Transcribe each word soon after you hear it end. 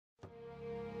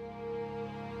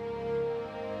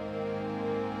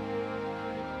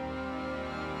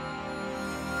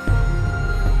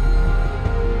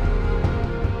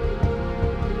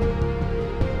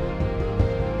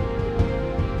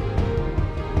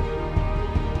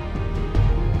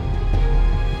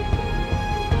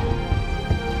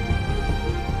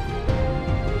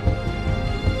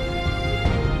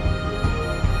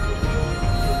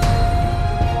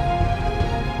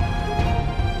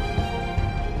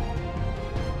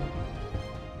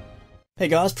Hey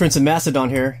guys,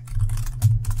 PrinceofMacedon here.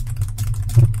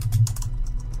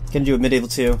 Gonna do a Medieval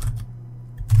 2.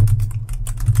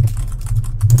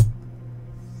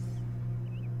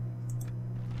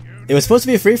 It was supposed to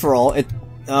be a free-for-all,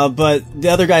 but the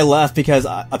other guy left because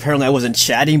apparently I wasn't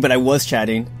chatting, but I was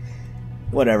chatting.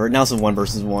 Whatever, now it's a 1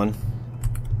 versus 1.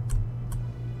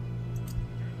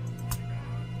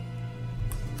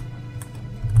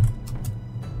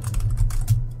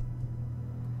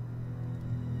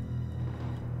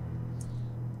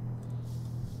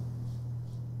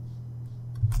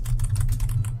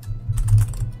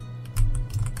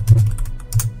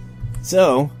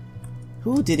 So,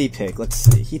 who did he pick? Let's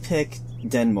see. He picked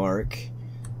Denmark.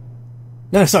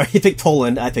 No, sorry, he picked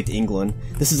Poland. I picked England.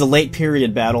 This is a late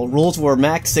period battle. Rules were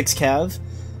max 6 cav.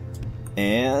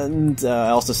 And I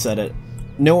also said it.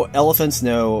 No elephants,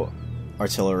 no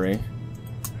artillery.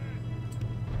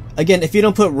 Again, if you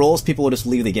don't put rules, people will just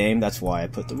leave the game. That's why I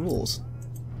put the rules.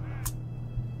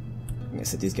 I'm gonna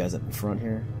set these guys up in front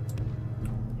here.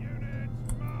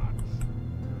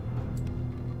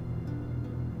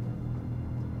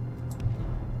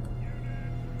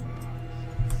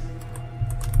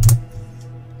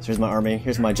 So here's my army.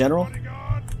 Here's my general.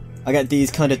 I got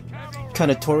these kind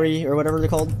of Tory or whatever they're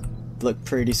called. They look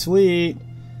pretty sweet.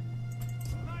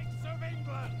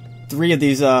 3 of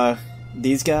these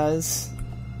guys,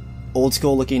 old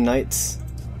school looking knights.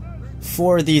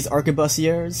 4 of these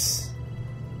arquebusiers.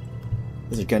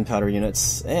 Those are gunpowder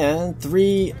units, and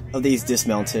 3 of these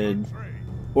dismounted,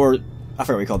 or I forget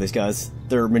what we call these guys.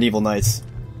 They're medieval knights.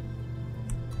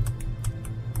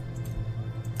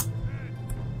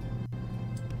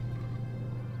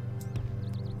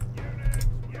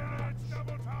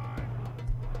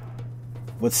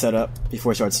 Let's set up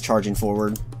before he starts charging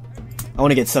forward. I want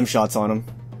to get some shots on him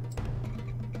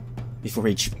before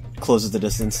he closes the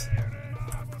distance.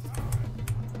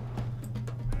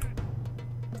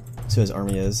 So his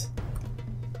army is.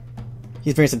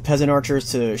 He's bringing some peasant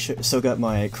archers to soak up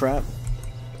my crap.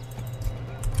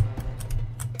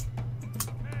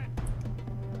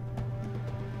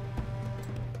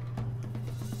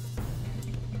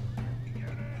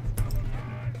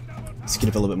 Scoot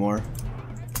up a little bit more.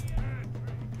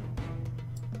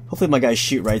 Hopefully my guys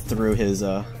shoot right through his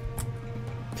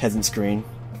peasant screen.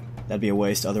 That'd be a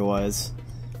waste otherwise.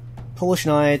 Polish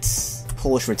knights,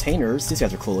 Polish retainers. These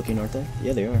guys are cool looking, aren't they?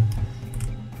 Yeah, they are.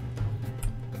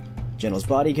 General's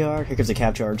bodyguard. Here comes a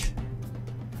cav charge.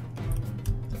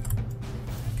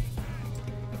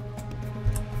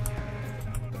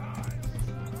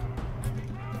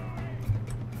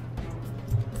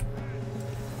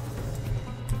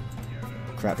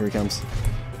 Crap, here he comes.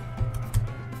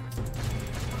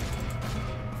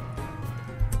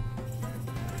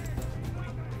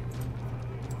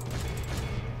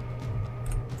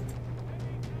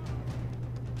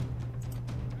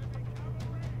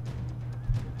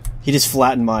 He just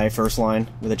flattened my first line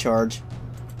with a charge.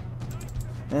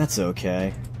 That's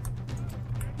okay.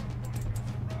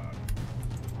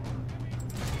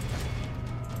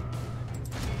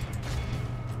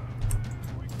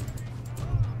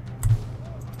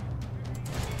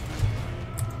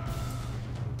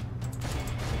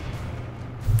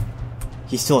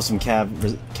 He still has some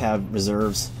cav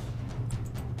reserves.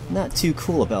 Not too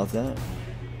cool about that.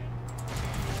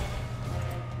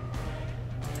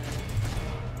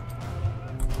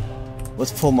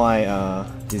 Let's pull my,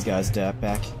 these guys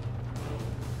back.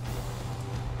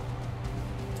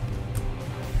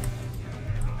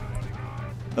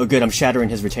 Oh good, I'm shattering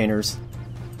his retainers.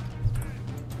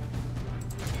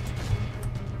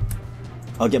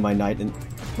 I'll get my knight and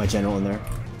my general in there.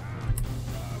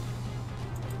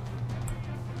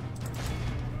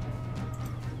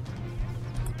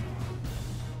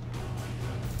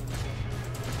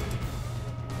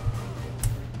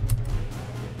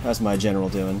 How's my general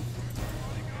doing?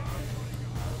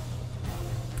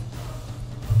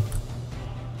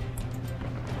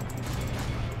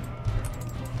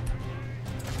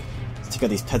 Got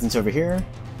these peasants over here.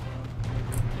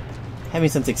 Having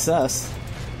some success.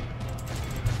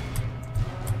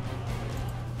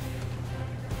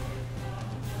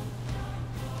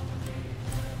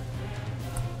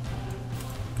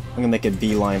 I'm gonna make a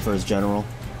beeline for his general.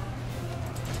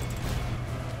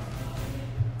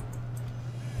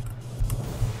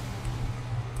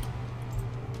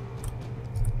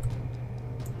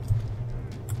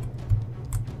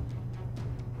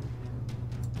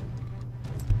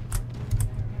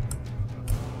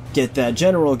 Get that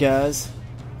general, guys.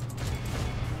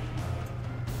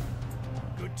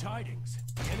 Good tidings.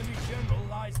 The enemy general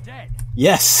lies dead.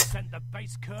 Yes. Send the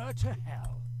base cur to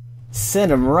hell.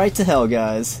 Send him right to hell,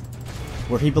 guys.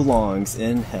 Where he belongs,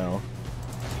 in hell.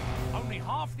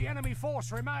 enemy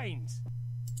force remains.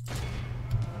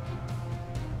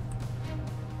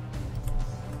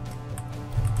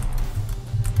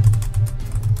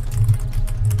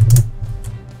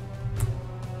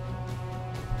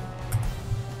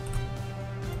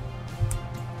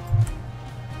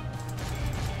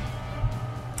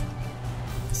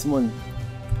 Someone...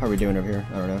 How are we doing over here?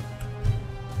 I don't know.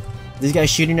 These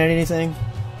guys shooting at anything?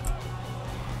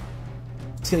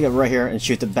 Let's get right here and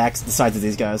shoot the sides of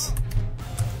these guys.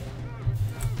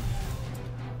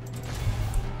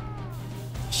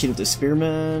 Shoot at the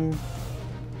spearmen.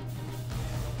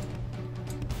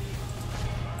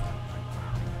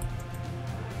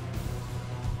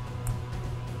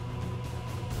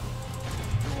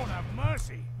 Lord have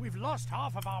mercy, we've lost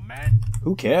half of our men.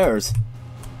 Who cares?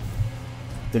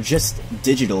 They're just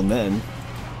digital men.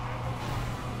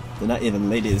 They're not even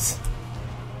ladies.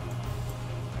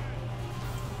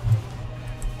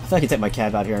 I thought I could take my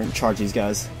cav out here and charge these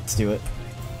guys. Let's do it.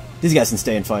 These guys can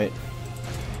stay and fight.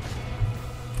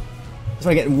 So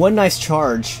I get one nice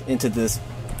charge into this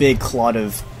big clod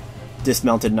of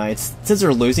dismounted knights. It says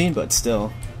they're losing, but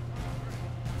still.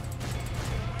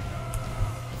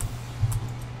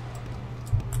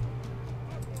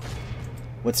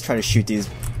 Let's try to shoot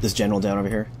this general down over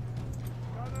here.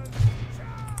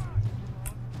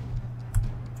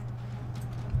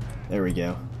 There we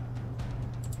go.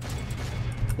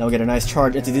 Now we'll get a nice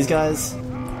charge into these guys.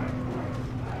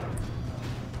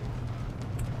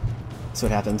 See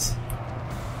what happens.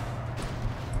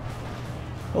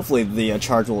 Hopefully the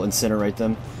charge will incinerate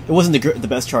them. It wasn't the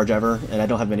best charge ever, and I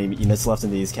don't have many units left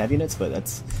in these cav units, but I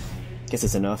guess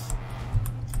it's enough.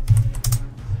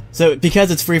 So, because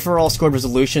it's free-for-all scored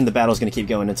resolution, the battle's going to keep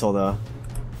going until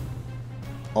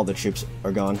all the troops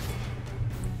are gone.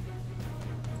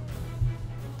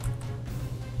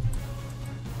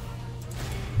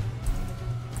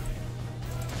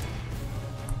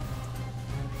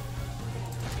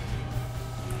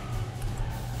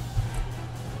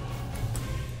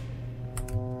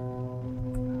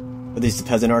 Are these the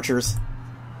peasant archers?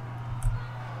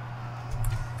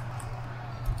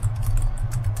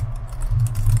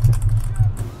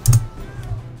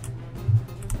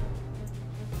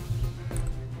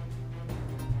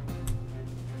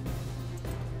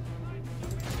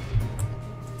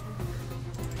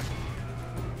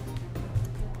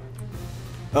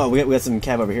 Oh, we got some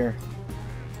cav over here.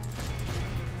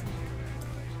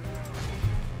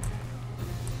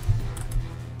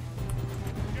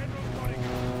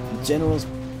 Generals.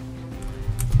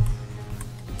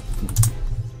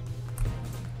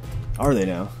 Are they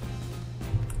now?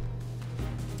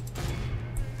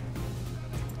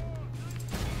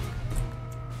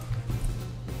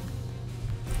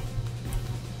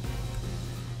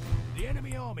 The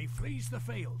enemy army flees the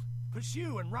field.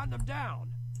 Pursue and run them down.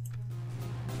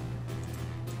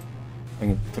 I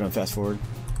can put on fast forward.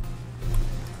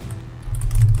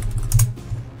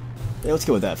 Yeah, let's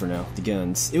go with that for now. The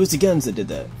guns. It was the guns that did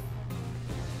that.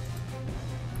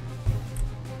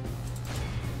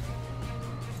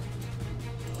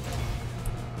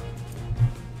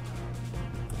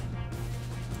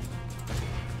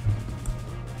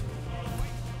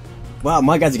 Wow,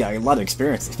 my guys have got a lot of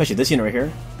experience, especially this unit right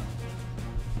here.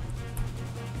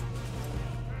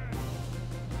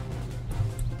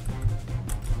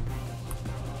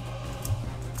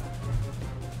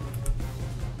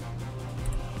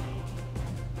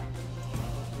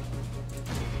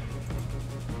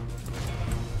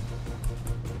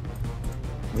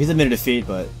 He's admitted defeat,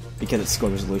 but because it's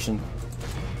scored resolution.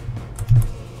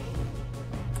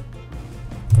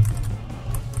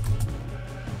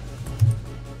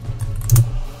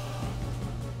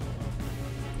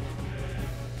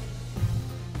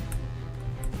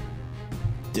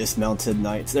 Dismounted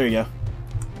knights. There you go.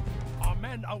 Our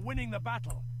men are winning the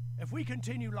battle. If we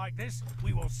continue like this,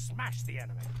 we will smash the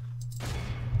enemy.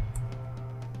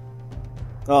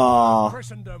 Aww.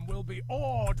 Christendom will be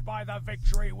awed by the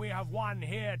victory we have won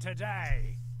here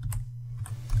today.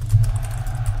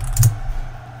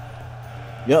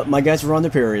 Yep, my guys were on the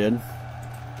period.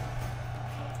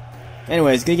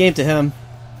 Anyways, good game to him.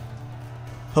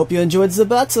 Hope you enjoyed the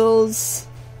battles.